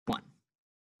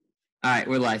All right,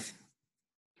 we're live.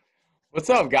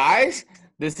 What's up, guys?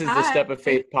 This is the Hi, Step of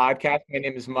Faith podcast. My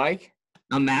name is Mike.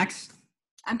 I'm Max.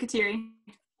 I'm Kateri.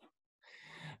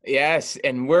 Yes,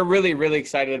 and we're really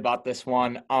excited about this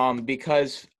one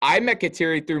because I met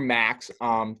Kateri through Max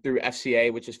through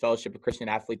FCA, which is Fellowship of Christian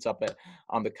Athletes up at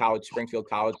the college, Springfield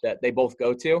College, that they both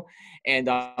go to. And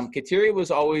Kateri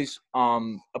was always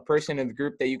a person in the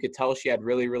group that you could tell she had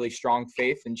really strong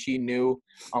faith, and she knew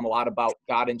a lot about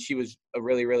God, and she was a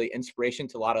really inspiration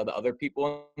to a lot of the other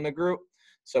people in the group.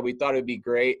 So we thought it'd be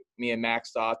great, me and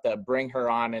Max thought, to bring her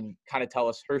on and kind of tell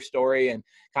us her story and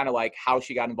kind of like how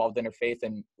she got involved in her faith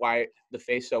and why the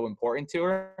faith's so important to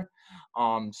her.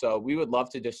 So we would love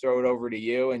to just throw it over to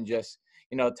you and just,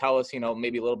 tell us,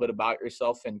 maybe a little bit about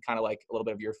yourself and kind of like a little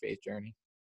bit of your faith journey.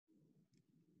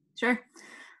 Sure.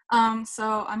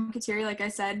 So I'm Kateri, like I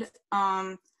said.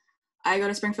 I go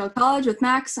to Springfield College with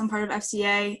Max. I'm part of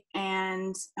FCA,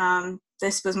 and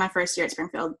this was my first year at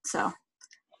Springfield, so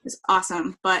it's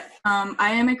awesome. But I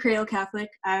am a cradle Catholic.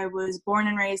 I was born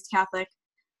and raised Catholic.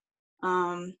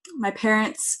 My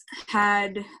parents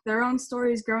had their own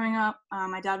stories growing up.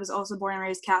 My dad was also born and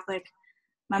raised Catholic.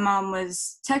 My mom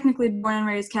was technically born and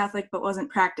raised Catholic, but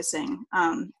wasn't practicing.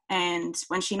 And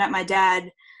when she met my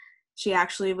dad, she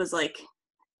actually was like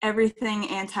everything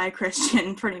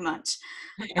anti-Christian, pretty much.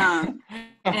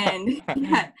 And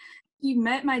he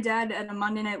met my dad at a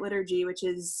Monday night liturgy, which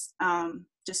is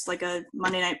just like a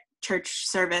Monday night church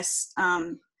service,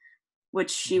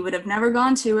 which she would have never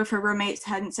gone to if her roommates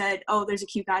hadn't said, "Oh, there's a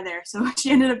cute guy there." So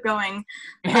she ended up going,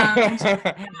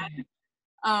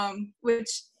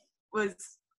 which was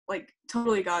like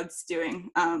totally God's doing,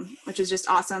 which is just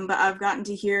awesome. But I've gotten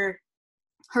to hear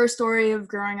her story of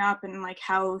growing up and like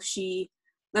how she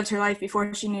lived her life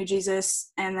before she knew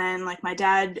Jesus. And then like my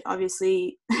dad,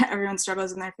 obviously everyone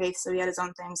struggles in their faith, so he had his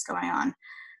own things going on.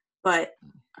 But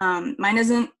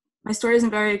my story isn't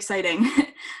very exciting,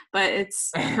 but it's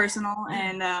personal,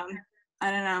 and I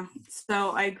don't know.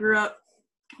 So I grew up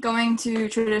going to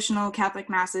traditional Catholic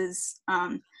masses,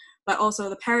 but also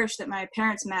the parish that my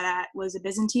parents met at was a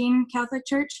Byzantine Catholic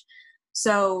church.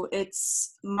 So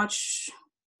it's much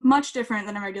different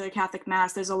than a regular Catholic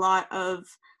mass. There's a lot of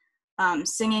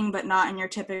singing, but not in your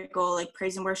typical like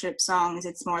praise and worship songs.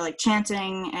 It's more like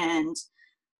chanting, and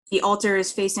the altar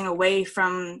is facing away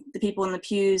from the people in the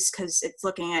pews because it's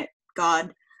looking at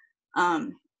God.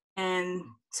 And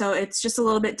so it's just a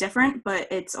little bit different, but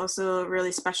it's also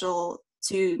really special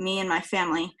to me and my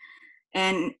family.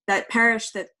 And that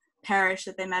parish that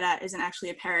they met at isn't actually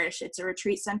a parish. It's a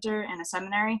retreat center and a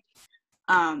seminary.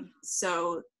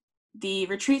 So the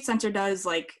retreat center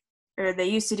they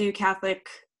used to do Catholic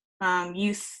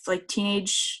youth, like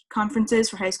teenage conferences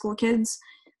for high school kids.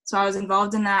 So I was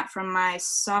involved in that from my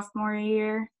sophomore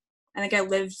year. I think I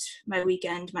lived my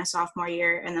weekend my sophomore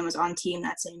year and then was on team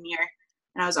that same year.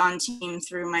 And I was on team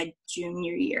through my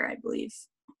junior year, I believe.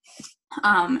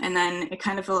 And then it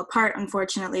kind of fell apart,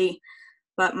 unfortunately.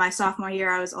 But my sophomore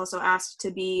year, I was also asked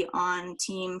to be on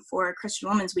team for Christian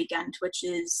Women's Weekend, which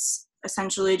is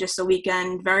essentially just a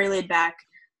weekend, very laid back,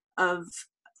 of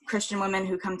Christian women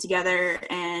who come together,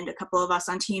 and a couple of us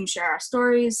on team share our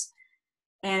stories.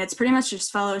 And it's pretty much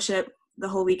just fellowship the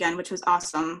whole weekend, which was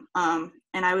awesome. And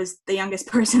I was the youngest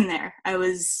person there. I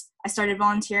started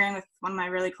volunteering with one of my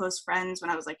really close friends when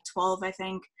I was like 12, I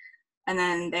think. And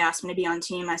then they asked me to be on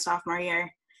team my sophomore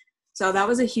year. So that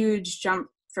was a huge jump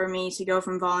for me to go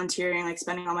from volunteering, like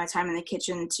spending all my time in the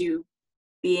kitchen, to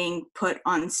being put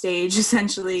on stage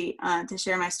essentially to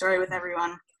share my story with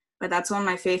everyone. But that's when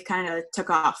my faith kind of took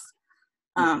off.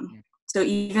 So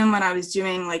even when I was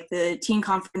doing like the teen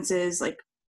conferences, like,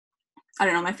 I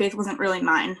don't know, my faith wasn't really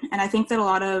mine. And I think that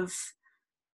I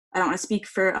don't want to speak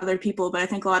for other people, but I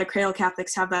think a lot of cradle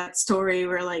Catholics have that story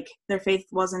where like their faith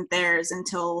wasn't theirs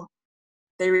until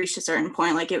they reached a certain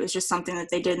point. Like it was just something that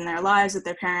they did in their lives that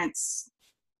their parents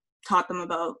taught them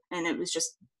about. And it was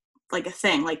just like a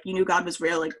thing, like you knew God was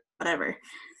real, like whatever.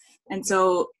 And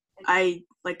so I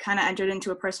like kind of entered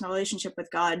into a personal relationship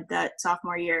with God that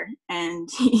sophomore year, and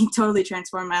he totally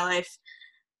transformed my life.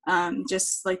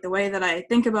 Just like the way that I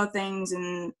think about things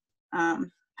and how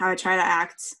I try to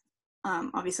act.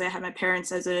 Obviously I had my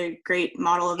parents as a great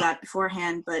model of that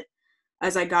beforehand, but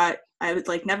as I would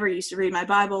like never used to read my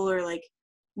Bible or like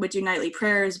would do nightly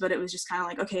prayers, but it was just kind of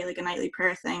like, okay, like a nightly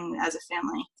prayer thing as a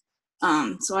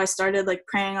family. So I started like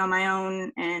praying on my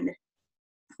own and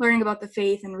learning about the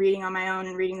faith and reading on my own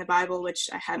and reading the Bible, which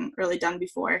I hadn't really done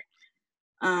before.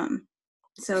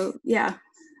 So yeah,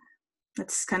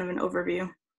 that's kind of an overview.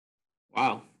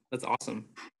 Wow, that's awesome.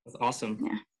 That's awesome.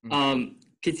 Yeah.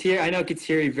 Kateri, I know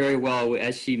Kateri very well.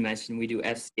 As she mentioned, we do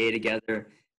FCA together.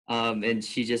 and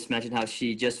she just mentioned how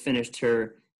she just finished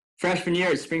her freshman year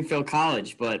at Springfield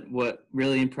College. But what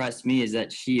really impressed me is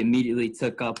that she immediately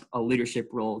took up a leadership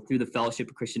role through the Fellowship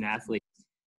of Christian Athletes,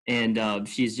 and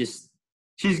she's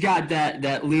got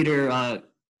that leader.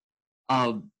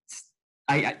 I'm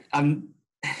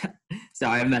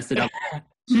sorry, I messed it up.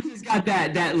 She's just got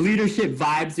that leadership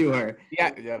vibe to her.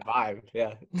 Yeah, vibe.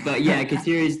 Yeah. But yeah,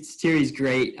 Katiri's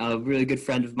great. A really good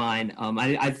friend of mine.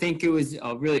 I think it was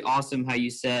really awesome how you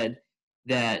said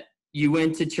that you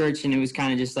went to church and it was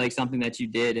kind of just like something that you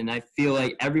did. And I feel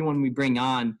like everyone we bring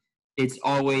on, it's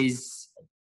always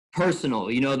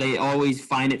personal. You know, they always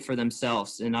find it for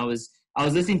themselves. And I was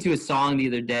listening to a song the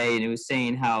other day, and it was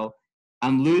saying how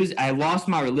I lost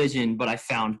my religion, but I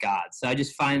found God. So I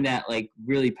just find that like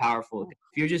really powerful.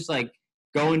 If you're just like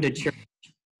going to church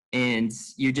and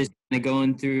you're just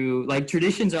going through, like,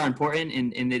 traditions are important,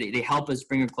 and they help us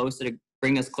bring us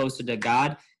closer to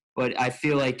God. But I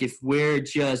feel like if we're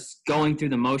just going through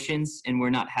the motions and we're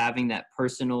not having that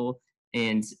personal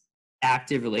and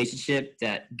active relationship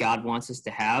that God wants us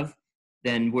to have,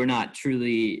 then we're not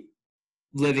truly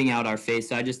living out our faith.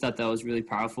 So I just thought that was really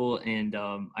powerful, and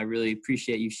I really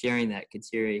appreciate you sharing that,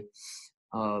 Kateri.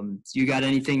 So you got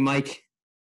anything, Mike?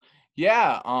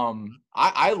 Yeah,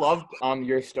 I loved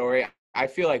your story. I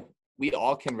feel like we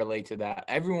all can relate to that.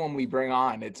 Everyone we bring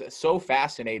on, it's so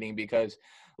fascinating because,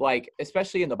 like,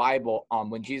 especially in the Bible,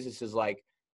 when Jesus is like,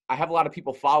 I have a lot of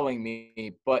people following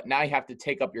me, but now you have to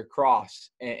take up your cross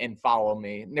and follow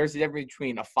me. And there's a difference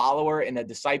between a follower and a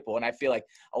disciple. And I feel like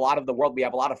a lot of the world, we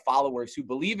have a lot of followers who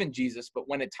believe in Jesus, but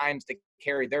when it's times to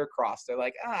carry their cross, they're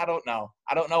like, I don't know.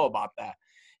 I don't know about that.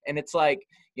 And it's like,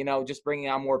 you know, just bringing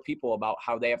on more people about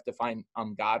how they have to find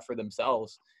God for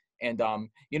themselves. And,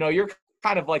 you know, you're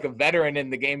kind of like a veteran in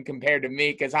the game compared to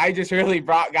me, because I just really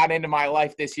got into my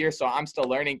life this year. So I'm still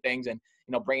learning things and,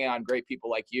 you know, bringing on great people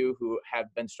like you who have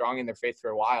been strong in their faith for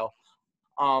a while.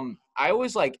 I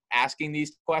always like asking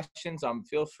these questions.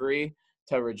 Feel free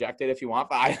to reject it if you want,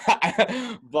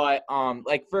 but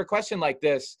like for a question like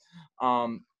this,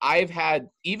 I've had,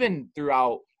 even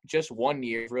throughout just 1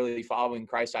 year really following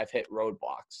Christ, I've hit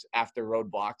roadblocks after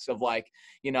roadblocks of like,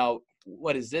 you know,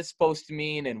 what is this supposed to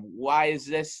mean? And why is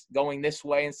this going this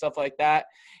way and stuff like that?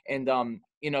 And,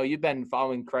 you know, you've been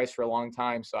following Christ for a long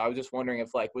time. So I was just wondering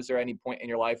if, like, was there any point in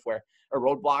your life where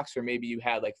roadblocks, or maybe you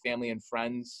had like family and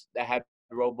friends that had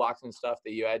roadblocks and stuff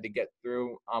that you had to get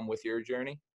through with your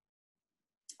journey?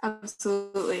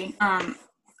 Absolutely. I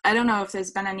don't know if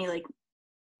there's been any like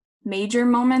major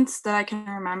moments that I can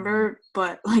remember,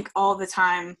 but like all the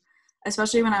time,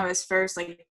 especially when I was first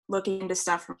like looking into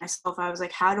stuff for myself, I was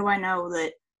like, how do I know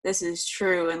that this is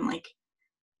true? And like,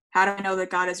 how do I know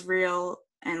that God is real?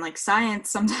 And like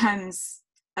science, sometimes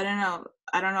I don't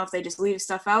know if they just leave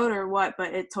stuff out or what,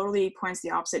 but it totally points the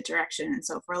opposite direction. And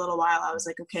so for a little while I was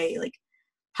like, okay, like,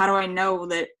 how do I know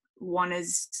that one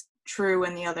is true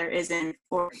and the other isn't,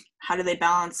 or how do they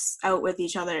balance out with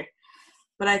each other?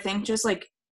 But I think just like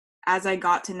as I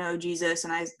got to know Jesus,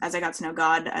 and as I got to know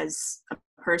God as a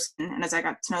person, and as I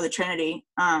got to know the Trinity,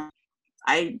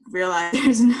 I realized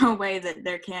there's no way that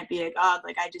there can't be a God.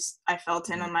 Like I felt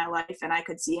him in my life, and I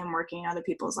could see him working in other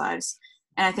people's lives.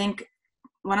 And I think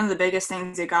one of the biggest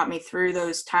things that got me through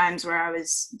those times where I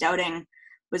was doubting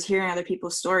was hearing other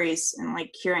people's stories and like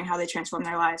hearing how they transformed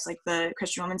their lives. Like the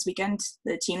Christian Women's Weekend,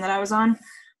 the team that I was on,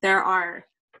 there are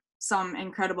some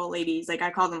incredible ladies, like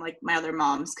I call them like my other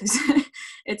moms, because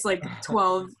it's like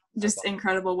 12 just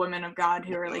incredible women of God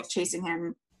who are like chasing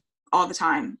him all the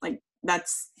time. Like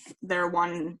that's their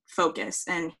one focus,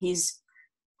 and he's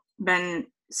been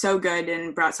so good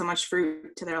and brought so much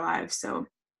fruit to their lives. So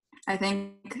I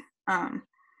think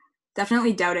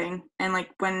definitely doubting, and like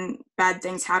when bad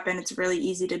things happen, it's really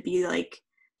easy to be like,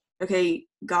 okay,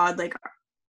 God, like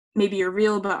maybe you're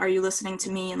real, but are you listening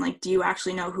to me? And like, do you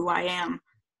actually know who I am?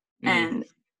 And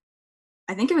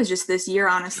I think it was just this year,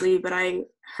 honestly, but I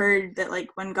heard that like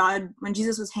when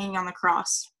Jesus was hanging on the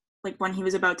cross, like when he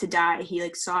was about to die, he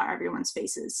like saw everyone's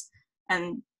faces.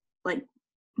 And like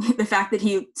the fact that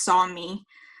he saw me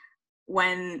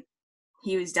when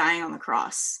he was dying on the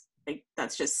cross, like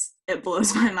that's just, it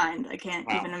blows my mind. I can't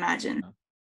even imagine.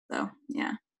 So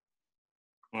yeah.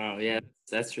 Wow, yeah,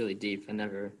 that's really deep. I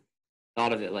never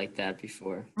thought of it like that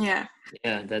before. Yeah.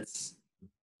 Yeah, that's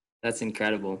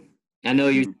incredible. I know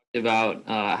you talked about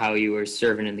how you were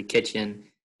serving in the kitchen,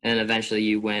 and eventually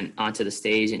you went onto the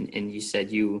stage, and you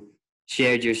said you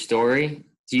shared your story.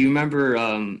 Do you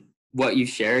remember what you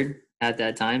shared at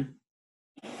that time?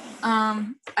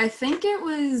 I think it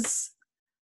was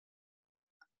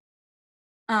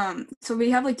so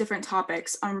we have like different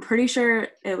topics. I'm pretty sure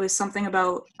it was something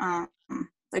about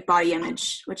like body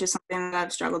image, which is something that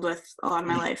I've struggled with a lot of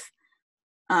my life.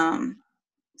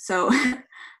 So I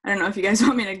don't know if you guys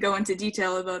want me to go into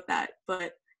detail about that,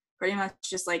 but pretty much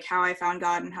just like how I found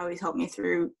God and how he's helped me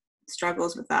through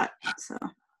struggles with that. So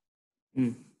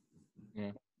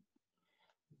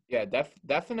yeah,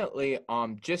 definitely.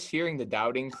 Just hearing the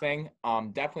doubting thing,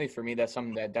 definitely for me, that's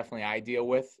something that definitely I deal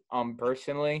with,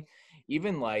 personally.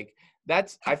 Even like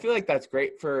I feel like that's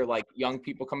great for like young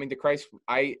people coming to Christ.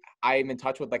 I'm in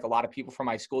touch with like a lot of people from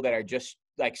my school that are just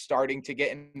like starting to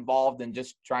get involved and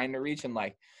just trying to reach, and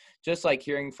like just like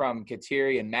hearing from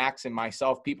Kateri and Max and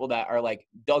myself, people that are like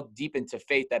dug deep into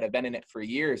faith that have been in it for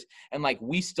years, and like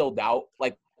we still doubt,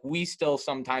 like we still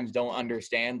sometimes don't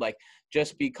understand, like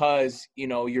just because, you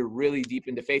know, you're really deep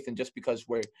into faith and just because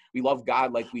we love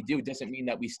God like we do doesn't mean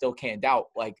that we still can't doubt.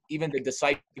 Like even the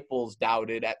disciples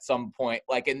doubted at some point,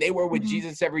 like, and they were with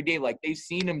Jesus every day. Like they've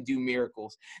seen him do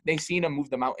miracles. They've seen him move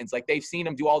the mountains. Like they've seen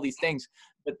him do all these things,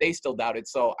 but they still doubted.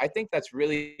 So I think that's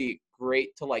really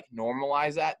great to like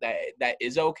normalize that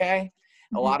is okay.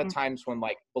 A lot of times when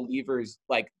like believers,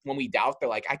 like when we doubt, they're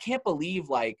like, I can't believe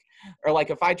like, or like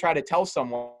if I try to tell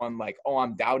someone like, oh,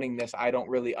 I'm doubting this, I don't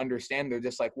really understand. They're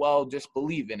just like, well, just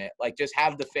believe in it. Like just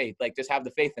have the faith, like just have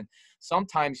the faith. And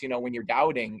sometimes, you know, when you're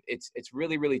doubting, it's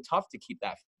really, really tough to keep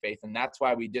that faith. And that's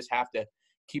why we just have to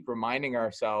keep reminding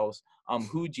ourselves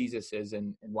who Jesus is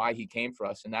and why he came for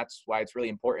us. And that's why it's really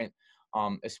important,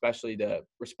 especially to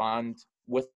respond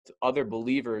with other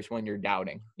believers when you're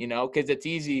doubting, you know, because it's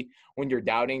easy when you're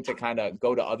doubting to kind of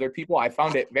go to other people. I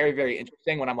found it very, very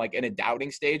interesting when I'm like in a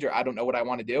doubting stage or I don't know what I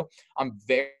want to do. I'm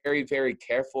very, very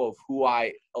careful of who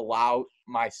I allow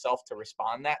myself to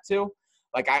respond that to.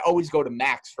 Like I always go to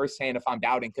Max firsthand if I'm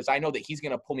doubting, because I know that he's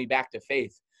going to pull me back to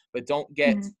faith. But don't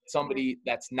get somebody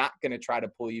that's not going to try to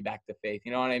pull you back to faith.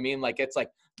 You know what I mean? Like it's like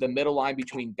the middle line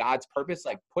between God's purpose,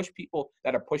 like push people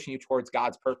that are pushing you towards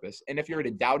God's purpose. And if you're at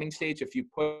a doubting stage, if you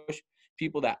push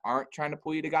people that aren't trying to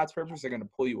pull you to God's purpose, they're going to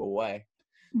pull you away.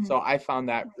 So I found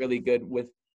that really good with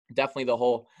definitely the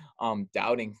whole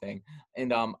doubting thing.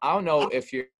 And I don't know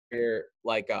if you're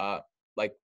like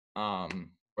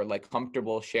or like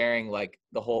comfortable sharing like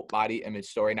the whole body image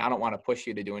story. And I don't want to push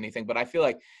you to do anything, but I feel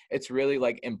like it's really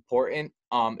like important,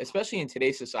 especially in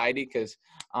today's society, because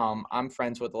I'm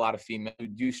friends with a lot of females who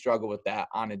do struggle with that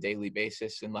on a daily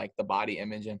basis and like the body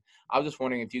image. And I was just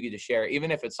wondering if you could just share,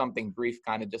 even if it's something brief,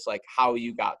 kind of just like how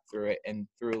you got through it and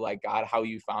through like God, how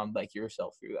you found like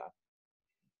yourself through that.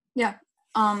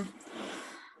 Yeah.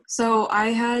 So I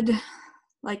had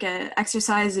like an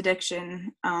exercise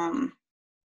addiction.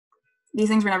 These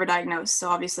things were never diagnosed. So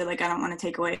obviously, like, I don't want to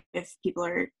take away if people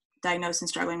are diagnosed and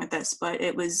struggling with this, but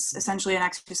it was essentially an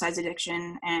exercise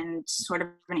addiction and sort of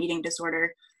an eating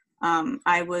disorder.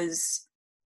 I was,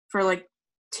 for like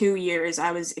 2 years,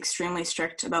 I was extremely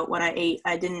strict about what I ate.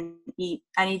 I didn't eat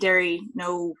any dairy,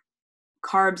 no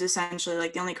carbs, essentially.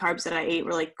 Like the only carbs that I ate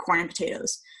were like corn and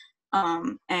potatoes,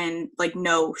 and like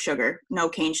no sugar, no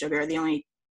cane sugar. The only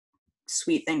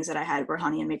sweet things that I had were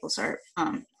honey and maple syrup.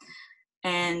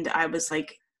 And I was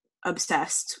like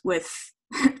obsessed with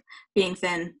being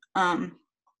thin.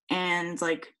 And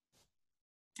like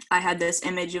I had this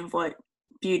image of what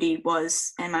beauty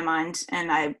was in my mind,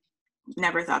 and I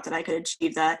never thought that I could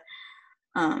achieve that.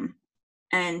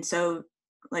 And so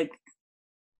like,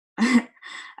 I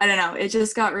don't know, it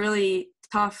just got really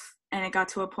tough, and it got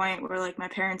to a point where like my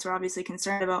parents were obviously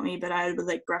concerned about me, but I would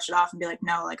like brush it off and be like,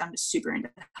 no, like I'm just super into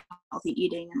healthy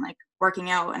eating and like working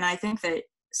out. And I think that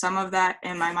some of that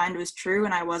in my mind was true,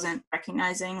 and I wasn't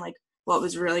recognizing like what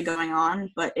was really going on,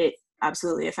 but it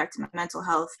absolutely affected my mental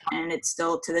health, and it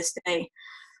still to this day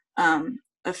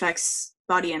affects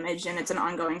body image, and it's an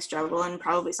ongoing struggle and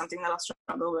probably something that I'll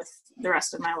struggle with the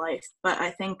rest of my life. But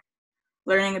I think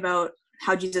learning about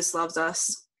how Jesus loves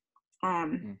us,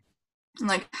 and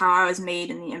like how I was made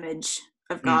in the image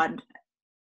of God,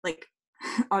 like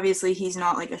obviously he's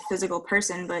not like a physical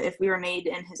person, but if we were made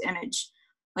in his image,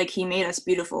 like he made us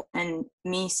beautiful, and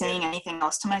me saying anything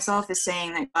else to myself is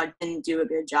saying that God didn't do a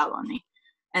good job on me.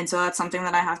 And so that's something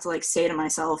that I have to like say to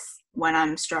myself when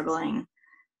I'm struggling.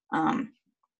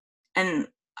 And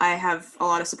I have a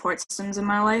lot of support systems in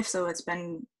my life, so it's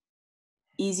been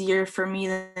easier for me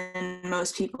than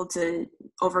most people to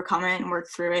overcome it and work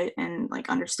through it and like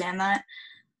understand that.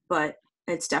 But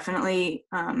it's definitely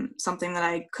something that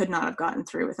I could not have gotten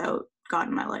through without God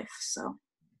in my life. So.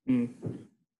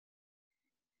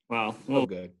 Wow. So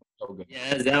good. So good.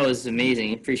 Yeah, that was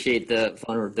amazing. Appreciate the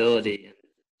vulnerability.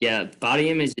 Yeah, body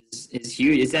image is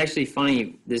huge. It's actually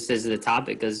funny this is the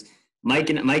topic because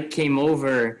Mike came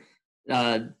over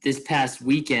this past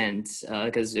weekend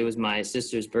because it was my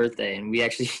sister's birthday, and we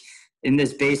actually in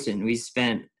this basin.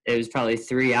 It was probably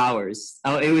 3 hours.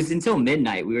 Oh, it was until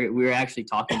midnight. We were actually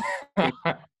talking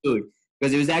food,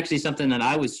 because it was actually something that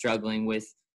I was struggling with.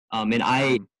 And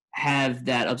I have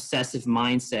that obsessive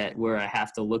mindset where I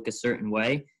have to look a certain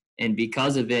way. And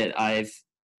because of it,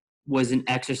 was an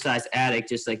exercise addict,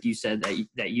 just like you said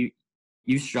that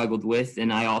you struggled with.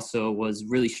 And I also was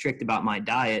really strict about my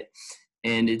diet.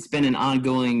 And it's been an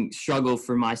ongoing struggle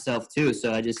for myself too.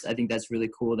 So I think that's really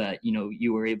cool that,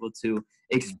 you were able to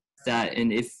express that.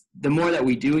 And if the more that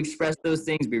we do express those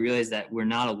things, we realize that we're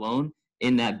not alone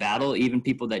in that battle. Even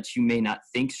people that you may not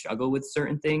think struggle with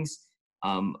certain things.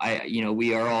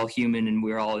 We are all human and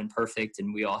we're all imperfect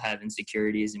and we all have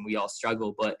insecurities and we all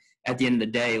struggle. But at the end of the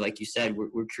day, like you said,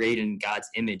 we're created in God's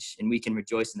image, and we can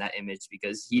rejoice in that image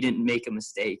because he didn't make a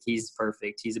mistake. He's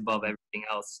perfect. He's above everything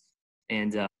else.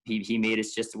 And he made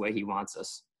us just the way he wants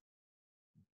us.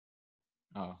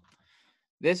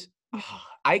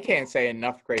 I can't say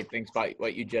enough great things about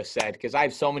what you just said, because I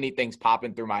have so many things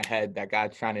popping through my head that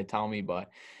God's trying to tell me, but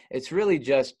it's really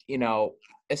just,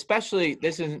 especially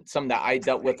this isn't something that I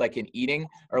dealt with like in eating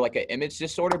or like an image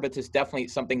disorder, but it's definitely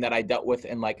something that I dealt with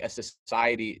in like a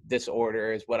society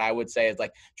disorder is what I would say is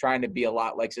like trying to be a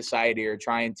lot like society or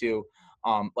trying to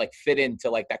like fit into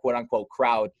like that quote unquote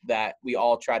crowd that we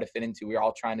all try to fit into. We're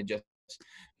all trying to just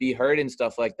be heard and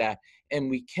stuff like that. And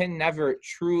we can never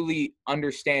truly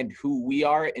understand who we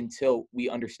are until we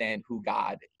understand who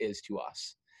God is to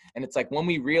us. And it's like when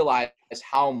we realize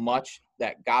how much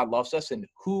that God loves us and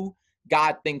who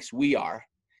God thinks we are,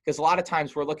 because a lot of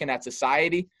times we're looking at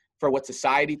society for what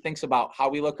society thinks about how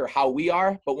we look or how we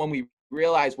are. But when we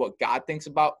realize what God thinks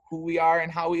about who we are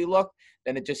and how we look,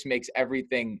 then it just makes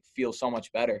everything feel so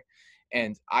much better.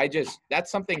 And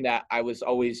that's something that I was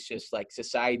always just like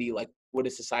society, like what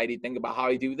does society think about how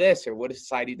I do this? Or what does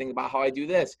society think about how I do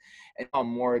this? And I'm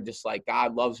more just like,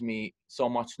 God loves me so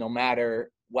much no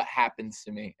matter what happens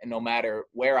to me and no matter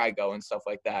where I go and stuff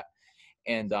like that.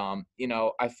 And,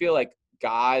 I feel like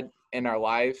God in our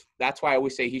life, that's why I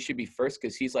always say he should be first,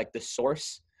 because he's like the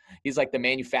source. He's like the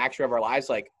manufacturer of our lives.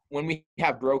 Like when we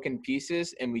have broken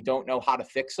pieces and we don't know how to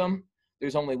fix them,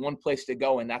 there's only one place to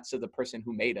go, and that's to the person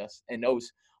who made us and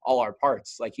knows all our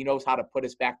parts. Like he knows how to put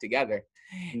us back together.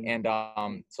 And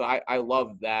so I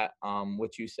love that,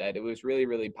 what you said. It was really,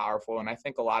 really powerful. And I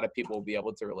think a lot of people will be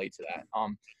able to relate to that.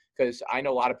 Because I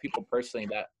know a lot of people personally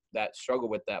that struggle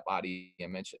with that body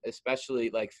image, especially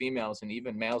like females and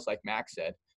even males, like Max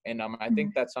said. And I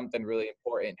think that's something really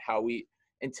important,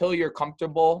 until you're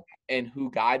comfortable in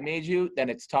who God made you, then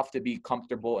it's tough to be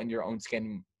comfortable in your own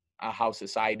skin, how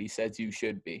society says you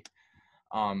should be.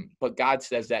 But God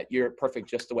says that you're perfect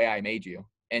just the way I made you,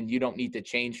 and you don't need to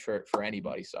change for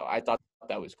anybody. So I thought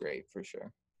that was great for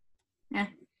sure. Yeah.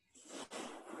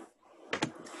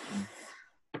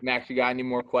 Max, you got any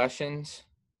more questions?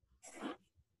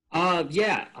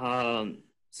 Yeah.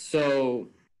 So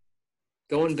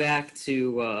going back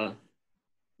to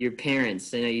your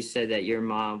parents, I know you said that your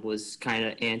mom was kind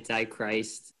of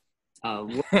anti-Christ.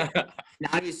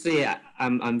 Obviously,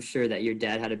 I'm sure that your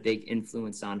dad had a big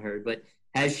influence on her, but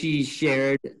has she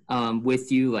shared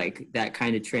with you like that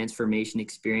kind of transformation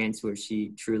experience where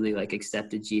she truly like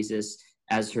accepted Jesus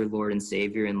as her Lord and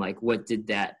Savior, and like what did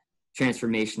that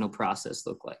transformational process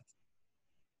look like?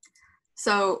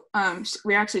 So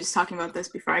we were actually just talking about this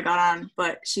before I got on,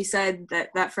 but she said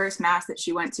that first mass that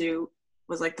she went to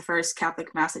was like the first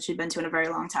Catholic mass that she'd been to in a very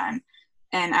long time.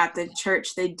 And at the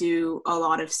church, they do a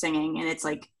lot of singing, and it's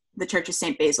like the Church of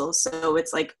St. Basil's. So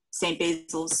it's like St.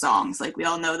 Basil's songs. Like we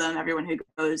all know them. Everyone who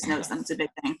goes knows them. It's a big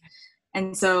thing.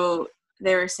 And so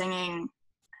they were singing,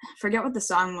 I forget what the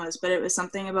song was, but it was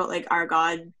something about like our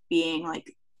God being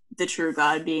like the true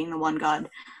God, being the one God.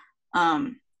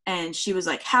 And she was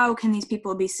like, how can these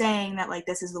people be saying that like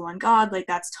this is the one God? Like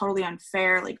that's totally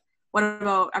unfair. Like what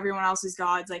about everyone else's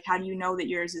gods? Like how do you know that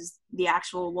yours is the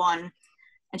actual one?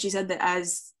 And she said that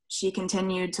as she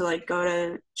continued to like go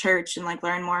to church and like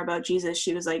learn more about Jesus,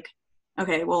 she was like,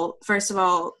 okay, well, first of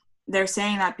all, they're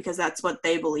saying that because that's what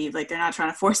they believe. Like they're not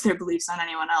trying to force their beliefs on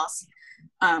anyone else.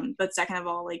 But second of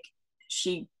all, like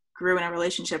she grew in a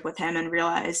relationship with him and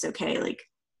realized, okay, like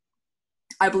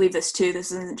I believe this too.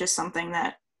 This isn't just something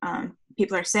that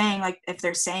people are saying. Like if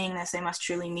they're saying this, they must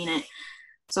truly mean it.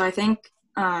 So I think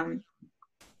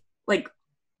like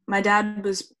my dad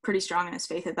was pretty strong in his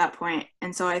faith at that point.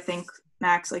 And so I think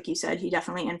Max, like you said, he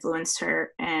definitely influenced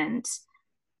her, and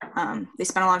they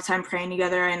spent a lot of time praying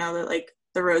together. I know that like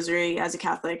the rosary as a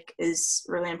Catholic is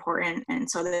really important. And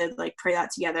so they'd like pray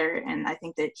that together. And I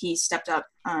think that he stepped up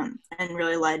and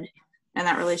really led in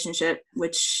that relationship,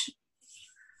 which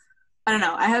I don't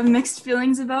know, I have mixed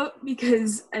feelings about,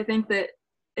 because I think that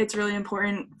it's really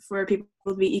important for people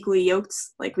to be equally yoked,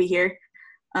 like we hear,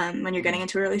 when you're getting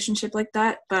into a relationship like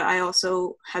that. But I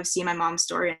also have seen my mom's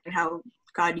story and how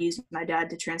God used my dad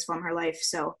to transform her life.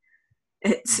 So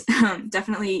it's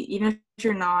definitely, even if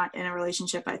you're not in a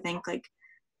relationship, I think like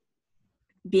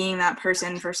being that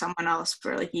person for someone else,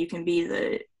 where like you can be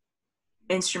the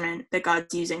instrument that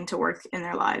God's using to work in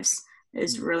their lives,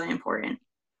 is really important.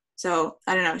 So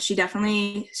I don't know, she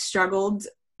definitely struggled,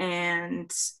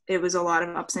 and it was a lot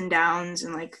of ups and downs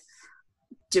and like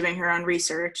doing her own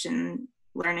research and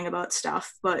learning about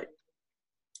stuff. But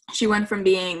she went from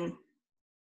being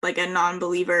like a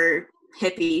non-believer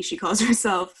hippie, she calls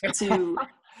herself, to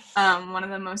one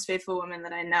of the most faithful women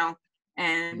that I know,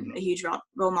 and a huge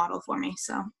role model for me.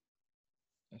 So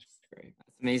That's great.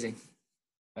 That's amazing.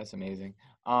 That's amazing.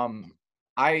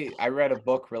 I read a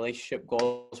book, Relationship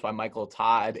Goals by Michael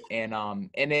Todd, and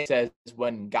it says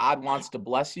when God wants to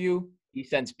bless you, he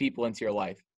sends people into your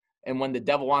life. And when the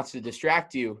devil wants to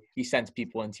distract you, he sends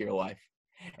people into your life.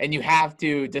 And you have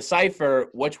to decipher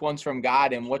which one's from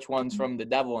God and which one's from the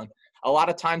devil. And a lot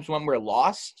of times when we're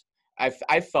lost,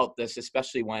 I've felt this,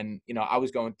 especially when, I was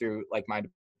going through like my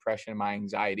depression and my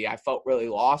anxiety. I felt really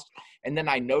lost. And then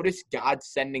I noticed God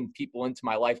sending people into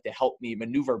my life to help me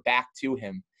maneuver back to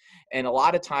him. And a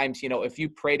lot of times, if you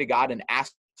pray to God and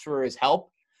ask for his help,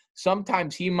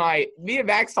 sometimes he might, me and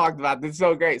Max talked about this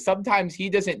so great. Sometimes he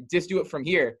doesn't just do it from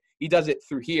here. He does it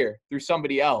through here, through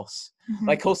somebody else. mm-hmm.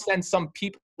 Like he'll send some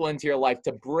people into your life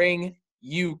to bring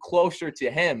you closer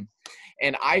to him.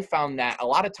 And I found that a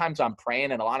lot of times I'm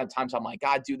praying, and a lot of times I'm like,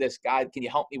 God, do this. God, can you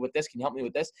help me with this? Can you help me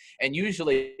with this? And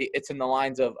usually it's in the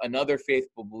lines of another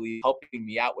faithful believer helping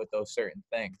me out with those certain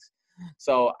things.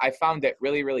 So I found it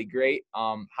really, really great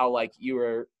how like you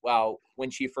were,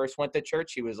 when she first went to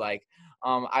church, she was like,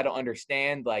 I don't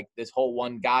understand like this whole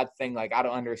one God thing. Like, I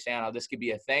don't understand how this could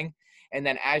be a thing. And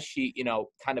then as she,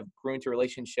 kind of grew into a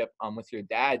relationship with your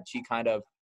dad, she kind of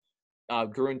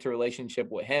grew into a relationship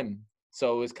with him.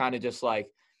 So it was kind of just like,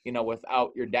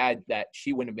 without your dad, that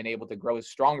she wouldn't have been able to grow a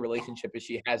strong relationship as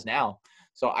she has now.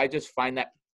 So I just find that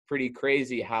pretty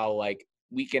crazy how like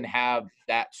we can have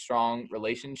that strong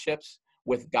relationships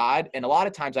with God. And a lot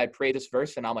of times I pray this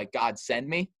verse and I'm like, God, send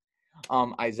me.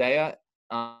 Isaiah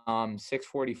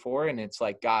 6:44, and it's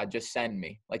like, God, just send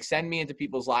me. Like, send me into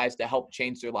people's lives to help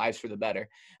change their lives for the better.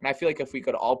 And I feel like if we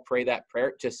could all pray that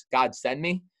prayer, just God, send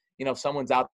me.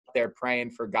 Someone's out there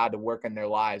praying for God to work in their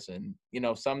lives. And,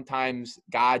 sometimes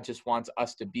God just wants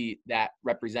us to be that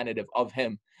representative of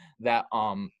him, that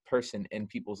person in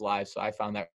people's lives. So I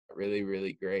found that really,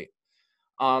 really great.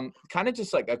 Kind of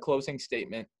just like a closing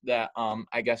statement that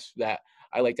I guess that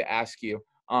I like to ask you.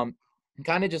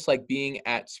 Kind of just like being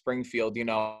at Springfield,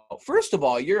 first of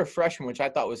all, you're a freshman, which I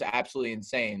thought was absolutely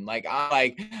insane.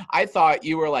 I thought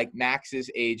you were like Max's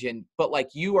age, but like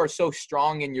you are so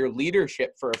strong in your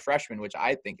leadership for a freshman, which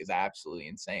I think is absolutely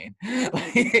insane.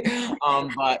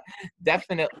 But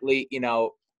definitely,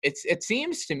 it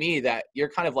seems to me that you're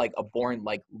kind of like a born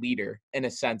like leader in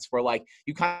a sense, where like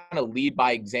you kind of lead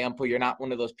by example. You're not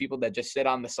one of those people that just sit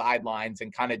on the sidelines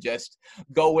and kind of just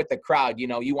go with the crowd.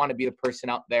 You want to be the person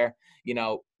out there,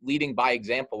 leading by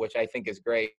example, which I think is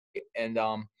great. And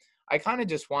I kind of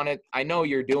just I know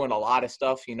you're doing a lot of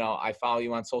stuff. I follow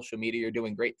you on social media. You're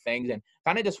doing great things, and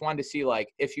kind of just wanted to see like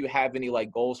if you have any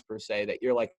like goals per se that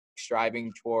you're like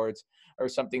striving towards, or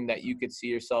something that you could see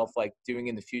yourself like doing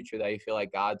in the future that you feel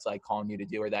like God's like calling you to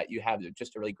do, or that you have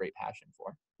just a really great passion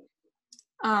for.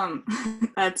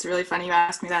 That's really funny you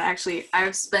asked me that. Actually,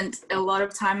 I've spent a lot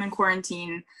of time in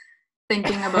quarantine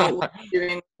thinking about what I'm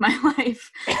doing with my life.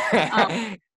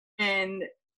 And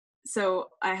so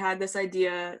I had this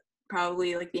idea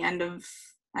probably like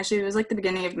it was like the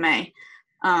beginning of May.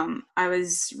 I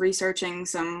was researching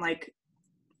some like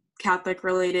Catholic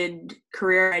related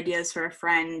career ideas for a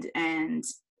friend, and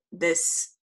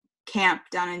this camp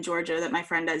down in Georgia that my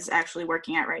friend is actually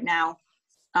working at right now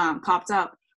popped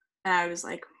up, and I was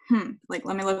like, like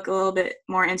let me look a little bit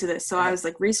more into this. So I was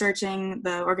like researching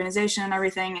the organization and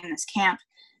everything in this camp,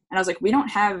 and I was like, we don't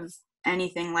have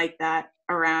anything like that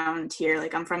around here.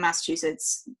 Like, I'm from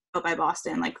Massachusetts, out by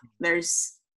Boston. Like,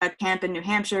 there's a camp in New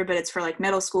Hampshire, but it's for like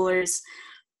middle schoolers.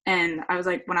 And I was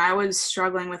like, when I was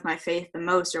struggling with my faith the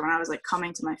most, or when I was like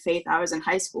coming to my faith, I was in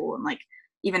high school, and like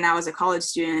even now as a college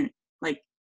student, like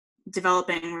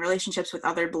developing relationships with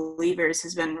other believers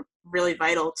has been really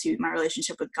vital to my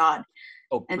relationship with God.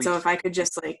 And so if I could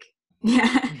just like,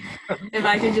 if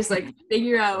I could just like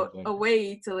figure out a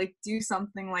way to like do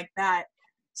something like that.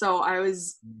 So I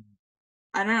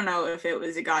don't know if it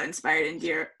was a God inspired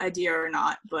idea or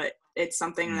not, but it's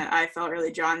something that I felt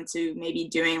really drawn to, maybe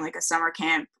doing like a summer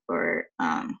camp or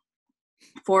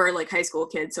for like high school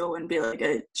kids, so it wouldn't be like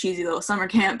a cheesy little summer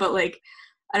camp, but like,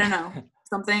 I don't know,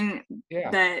 something Yeah.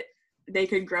 that they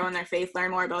could grow in their faith,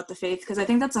 learn more about the faith, because I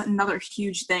think that's another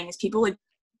huge thing is people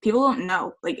don't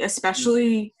know, like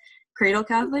especially cradle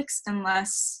Catholics,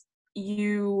 unless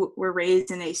you were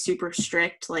raised in a super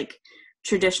strict like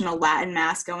traditional Latin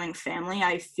mass going family.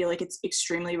 I feel like it's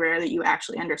extremely rare that you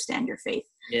actually understand your faith.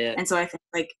 Yeah. And so I think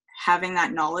like having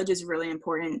that knowledge is really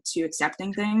important to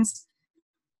accepting things.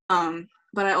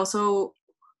 But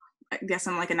I guess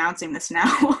I'm like announcing this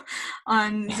now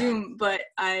on Zoom, but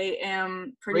I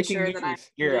am pretty Breaking sure news. that I'm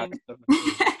Here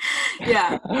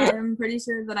yeah, I'm pretty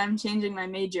sure that I'm changing my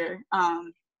major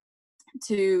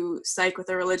to psych with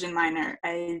a religion minor.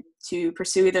 To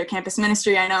pursue either campus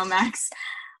ministry. I know Max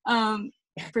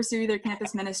pursue either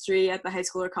campus ministry at the high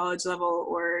school or college level,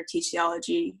 or teach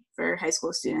theology for high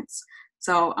school students.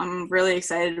 So I'm really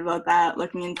excited about that.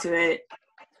 Looking into it,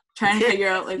 trying to figure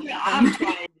out like I'm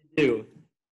trying to do.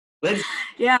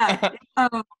 yeah.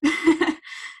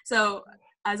 So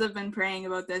as I've been praying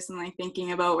about this and like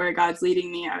thinking about where God's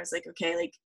leading me, I was like, okay,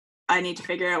 like I need to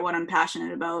figure out what I'm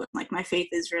passionate about. Like my faith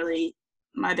is really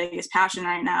my biggest passion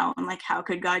right now, and like how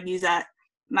could God use that?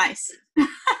 Nice.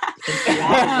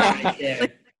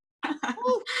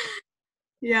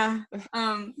 Yeah.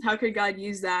 How could God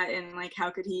use that, and like how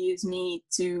could he use me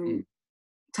to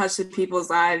touch the people's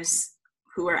lives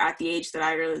who are at the age that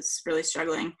I was really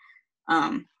struggling?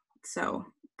 So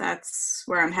that's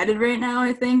where I'm headed right now,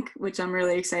 I think, which I'm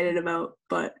really excited about,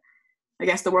 but I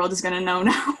guess the world is going to know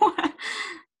now.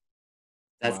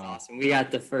 That's awesome. We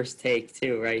got the first take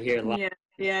too right here. Yeah.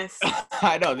 Yes.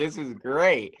 I know, this is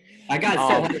great. I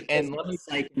got and let me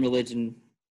psych and religion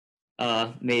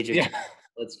major. Yeah.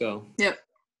 Let's go. Yep.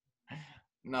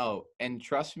 No, and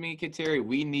trust me, Kateri,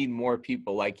 we need more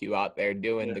people like you out there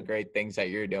doing the great things that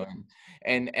you're doing.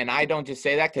 And I don't just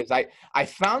say that because I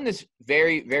found this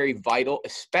very, very vital,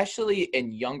 especially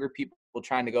in younger people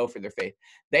trying to go for their faith.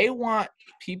 They want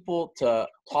people to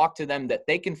talk to them that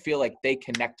they can feel like they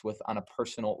connect with on a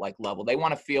personal like level. They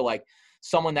want to feel like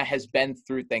someone that has been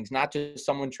through things, not just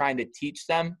someone trying to teach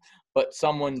them, but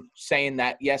someone saying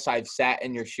that, yes, I've sat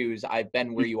in your shoes, I've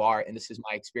been where you are, and this is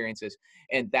my experiences.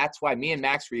 And that's why me and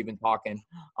Max were even talking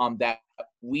that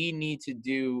we need to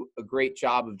do a great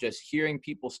job of just hearing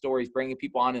people's stories, bringing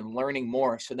people on and learning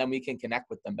more so then we can connect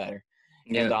with them better.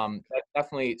 Yeah. And that's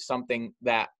definitely something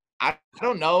that I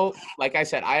don't know. Like I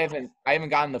said, I haven't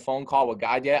gotten the phone call with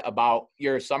God yet about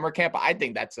your summer camp. I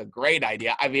think that's a great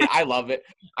idea. I mean, I love it.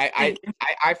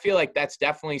 I feel like that's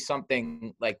definitely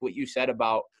something like what you said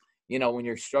about, you know, when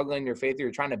you're struggling in your faith,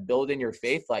 you're trying to build in your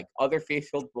faith, like other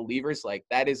faith-filled believers, like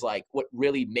that is like what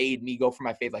really made me go for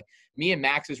my faith. Like me and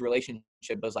Max's relationship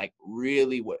was like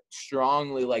really what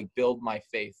strongly like build my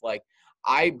faith. Like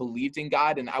I believed in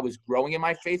God and I was growing in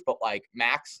my faith, but like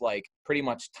Max, like pretty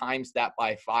much times that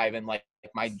by 5 and like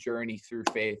my journey through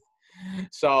faith.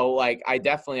 So like, I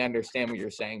definitely understand what you're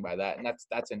saying by that. And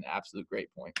that's an absolute great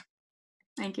point.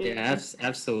 Thank you. Yeah,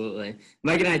 absolutely.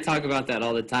 Mike and I talk about that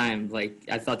all the time. Like,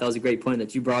 I thought that was a great point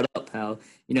that you brought up, how,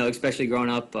 you know, especially growing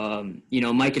up, you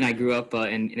know, Mike and I grew up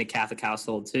in a Catholic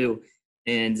household too.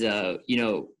 And, you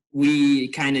know, we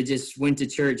kind of just went to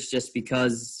church just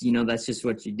because, you know, that's just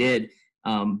what you did.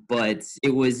 But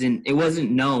it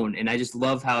wasn't known. And I just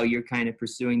love how you're kind of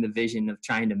pursuing the vision of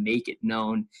trying to make it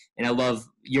known. And I love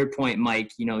your point,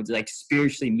 Mike, you know, like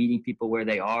spiritually meeting people where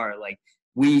they are. Like,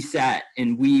 we sat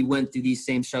and we went through these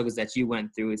same struggles that you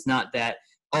went through. It's not that,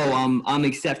 oh, I'm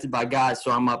accepted by God,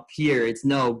 so I'm up here. It's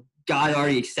no, God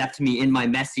already accepted me in my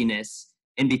messiness.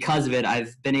 And because of it,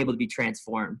 I've been able to be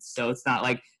transformed. So it's not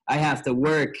like I have to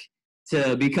work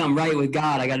to become right with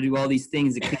God. I got to do all these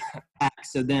things to come back,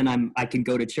 so then I can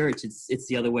go to church. It's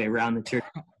the other way around. The church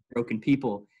is broken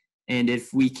people. And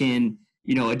if we can,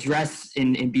 you know, address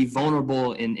and be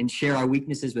vulnerable and share our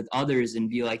weaknesses with others and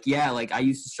be like, yeah, like I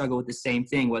used to struggle with the same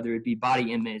thing, whether it be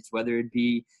body image, whether it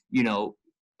be, you know,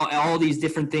 all these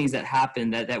different things that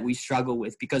happen that we struggle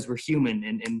with because we're human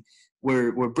and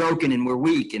we're broken and we're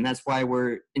weak. And that's why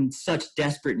we're in such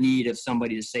desperate need of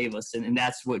somebody to save us. And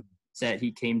that's what said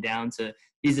he came down to.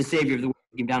 He's the savior of the world.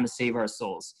 He came down to save our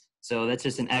souls. So that's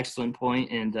just an excellent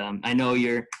point. And I know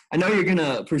you're going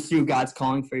to pursue God's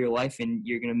calling for your life, and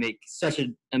you're going to make such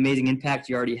an amazing impact.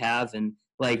 You already have. And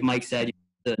like Mike said,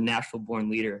 you're the natural born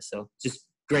leader. So just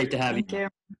great to have you. Thank you.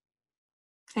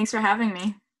 Thanks for having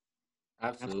me.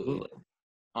 Absolutely.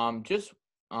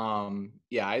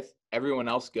 Yeah, everyone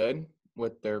else good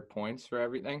with their points for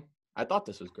everything? I thought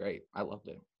this was great. I loved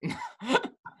it.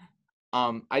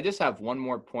 I just have one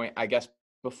more point, I guess,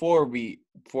 before we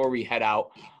head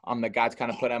out, that God's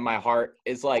kind of put on my heart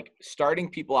is like starting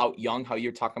people out young, how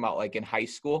you're talking about like in high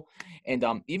school. And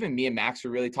even me and Max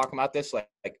were really talking about this, like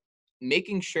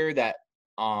making sure that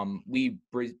we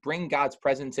bring God's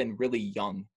presence in really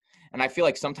young. And I feel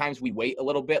like sometimes we wait a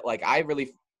little bit. Like I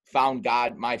really found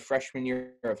God my freshman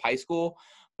year of high school,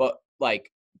 but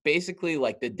like basically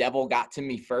like the devil got to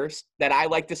me first, that I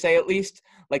like to say, at least.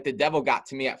 Like the devil got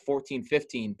to me at 14,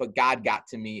 15, but God got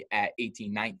to me at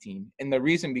 18, 19. And the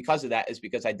reason because of that is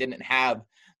because I didn't have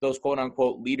those quote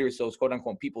unquote leaders, those quote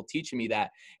unquote people teaching me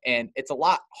that. And it's a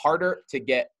lot harder to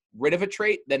get rid of a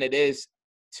trait than it is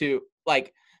to,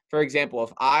 like, for example,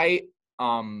 if I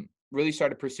really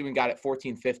started pursuing God at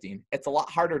 14, 15, it's a lot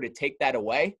harder to take that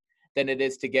away than it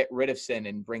is to get rid of sin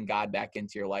and bring God back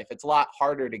into your life. It's a lot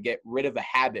harder to get rid of a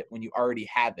habit when you already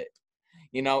have it,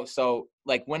 you know? So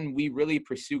like when we really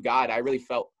pursue God, I really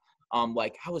felt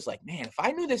like, I was like, man, if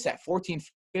I knew this at 14,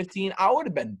 15, I would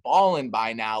have been balling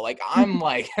by now. Like I'm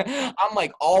like, I'm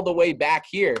like all the way back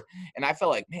here. And I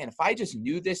felt like, man, if I just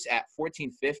knew this at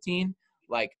 14, 15,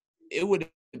 like it would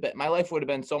have been, my life would have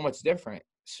been so much different.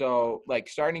 So like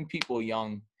starting people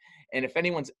young. And if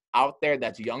anyone's out there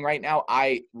that's young right now,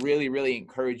 I really, really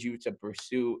encourage you to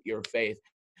pursue your faith.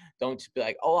 Don't just be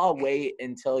like, oh, I'll wait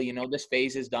until, you know, this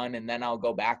phase is done and then I'll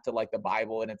go back to like the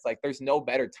Bible. And it's like, there's no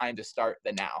better time to start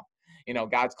than now. You know,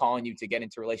 God's calling you to get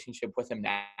into relationship with him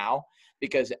now,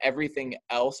 because everything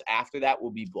else after that will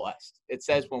be blessed. It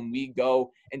says when we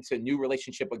go into a new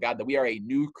relationship with God that we are a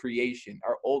new creation.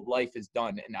 Our old life is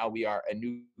done and now we are a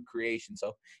new creation.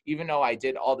 So even though I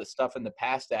did all the stuff in the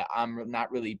past that I'm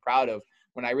not really proud of,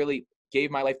 when I really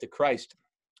gave my life to Christ,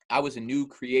 I was a new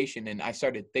creation and I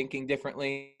started thinking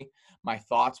differently. My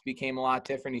thoughts became a lot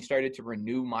different. He started to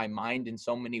renew my mind in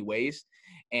so many ways.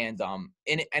 And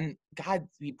God,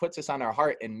 he puts this on our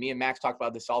heart. And me and Max talk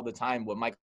about this all the time. What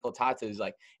Michael Tata is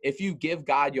like, if you give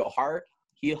God your heart,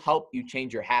 he'll help you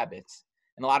change your habits.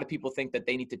 And a lot of people think that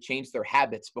they need to change their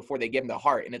habits before they give him their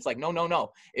heart. And it's like, no, no,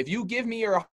 no. If you give me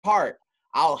your heart,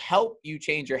 I'll help you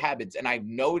change your habits. And I've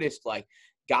noticed like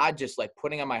God just like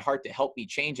putting on my heart to help me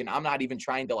change. And I'm not even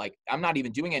trying to like, I'm not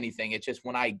even doing anything. It's just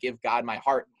when I give God my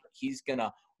heart, he's going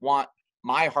to want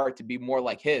my heart to be more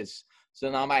like his. So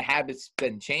now my habits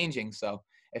been changing. So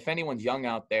if anyone's young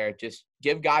out there, just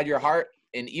give God your heart.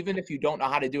 And even if you don't know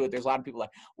how to do it, there's a lot of people like,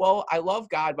 well, I love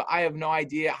God, but I have no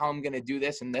idea how I'm going to do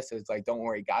this. And this is like, don't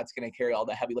worry, God's going to carry all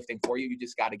the heavy lifting for you. You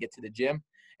just got to get to the gym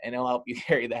and he'll help you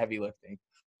carry the heavy lifting.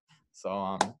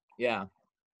 So, yeah.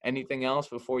 Anything else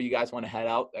before you guys want to head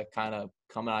out that kind of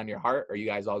coming on your heart? Or are you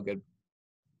guys all good?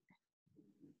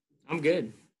 I'm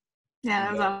good. Yeah,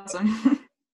 that was awesome.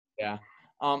 Yeah.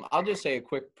 I'll just say a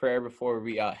quick prayer before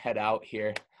we head out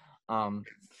here.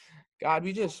 God,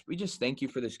 we just thank you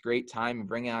for this great time and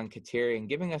bringing on Kateri and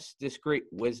giving us this great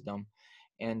wisdom.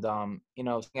 And, you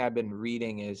know, something I've been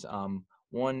reading is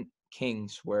 1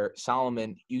 Kings, where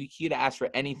Solomon, he'd ask for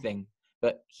anything,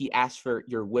 but he asked for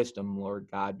your wisdom, Lord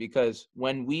God, because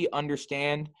when we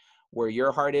understand where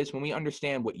your heart is, when we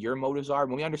understand what your motives are,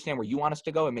 when we understand where you want us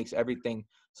to go, it makes everything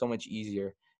so much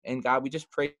easier. And God, we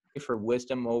just pray for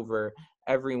wisdom over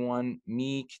everyone,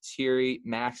 me, Kateri,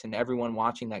 Max, and everyone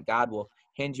watching, that God will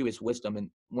hand you his wisdom. And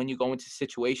when you go into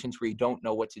situations where you don't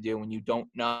know what to do, when you don't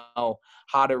know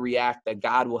how to react, that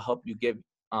God will help you give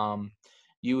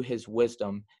you his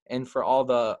wisdom. And for all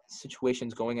the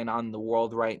situations going on in the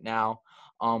world right now,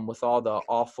 with all the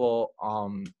awful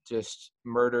just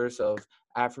murders of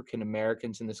African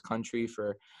Americans in this country,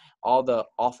 for all the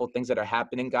awful things that are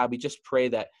happening, God, we just pray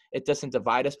that it doesn't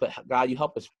divide us, but God, you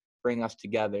help us bring us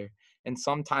together. And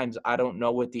sometimes I don't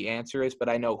know what the answer is, but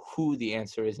I know who the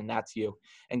answer is, and that's you.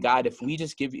 And God, if we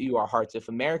just give you our hearts, if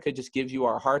America just gives you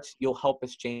our hearts, you'll help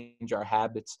us change our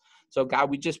habits. So God,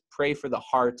 we just pray for the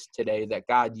hearts today, that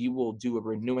God, you will do a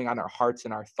renewing on our hearts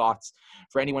and our thoughts.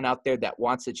 For anyone out there that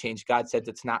wants to change, God says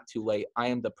it's not too late. I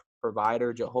am the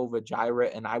provider, Jehovah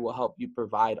Jireh, and I will help you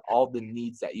provide all the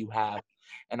needs that you have.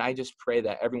 And I just pray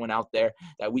that everyone out there,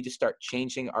 that we just start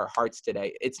changing our hearts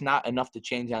today. It's not enough to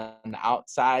change on the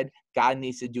outside. God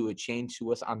needs to do a change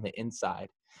to us on the inside.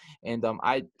 And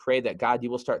I pray that, God, you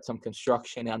will start some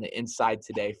construction on the inside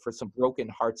today for some broken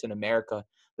hearts in America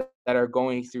that are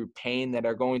going through pain, that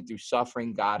are going through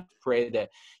suffering. God, pray that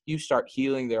you start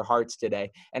healing their hearts today,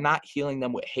 and not healing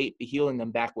them with hate, but healing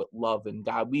them back with love. And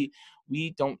God, we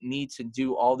don't need to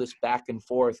do all this back and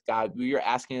forth. God, what you're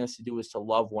asking us to do is to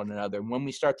love one another. And when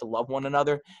we start to love one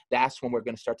another, that's when we're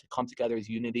going to start to come together as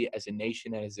unity, as a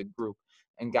nation, and as a group.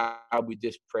 And God, we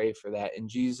just pray for that. In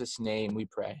Jesus' name we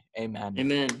pray. Amen.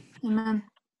 Amen. Amen.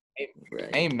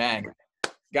 Right. Amen.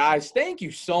 Guys, thank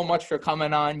you so much for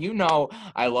coming on. You know,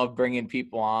 I love bringing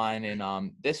people on,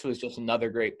 and this was just another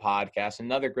great podcast,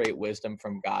 another great wisdom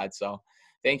from God. So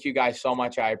thank you guys so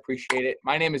much. I appreciate it.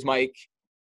 My name is Mike.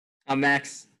 I'm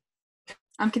Max.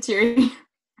 I'm Kateri.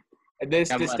 This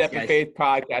God is the bless, Step of guys. Faith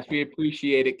podcast. We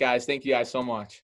appreciate it, guys. Thank you guys so much.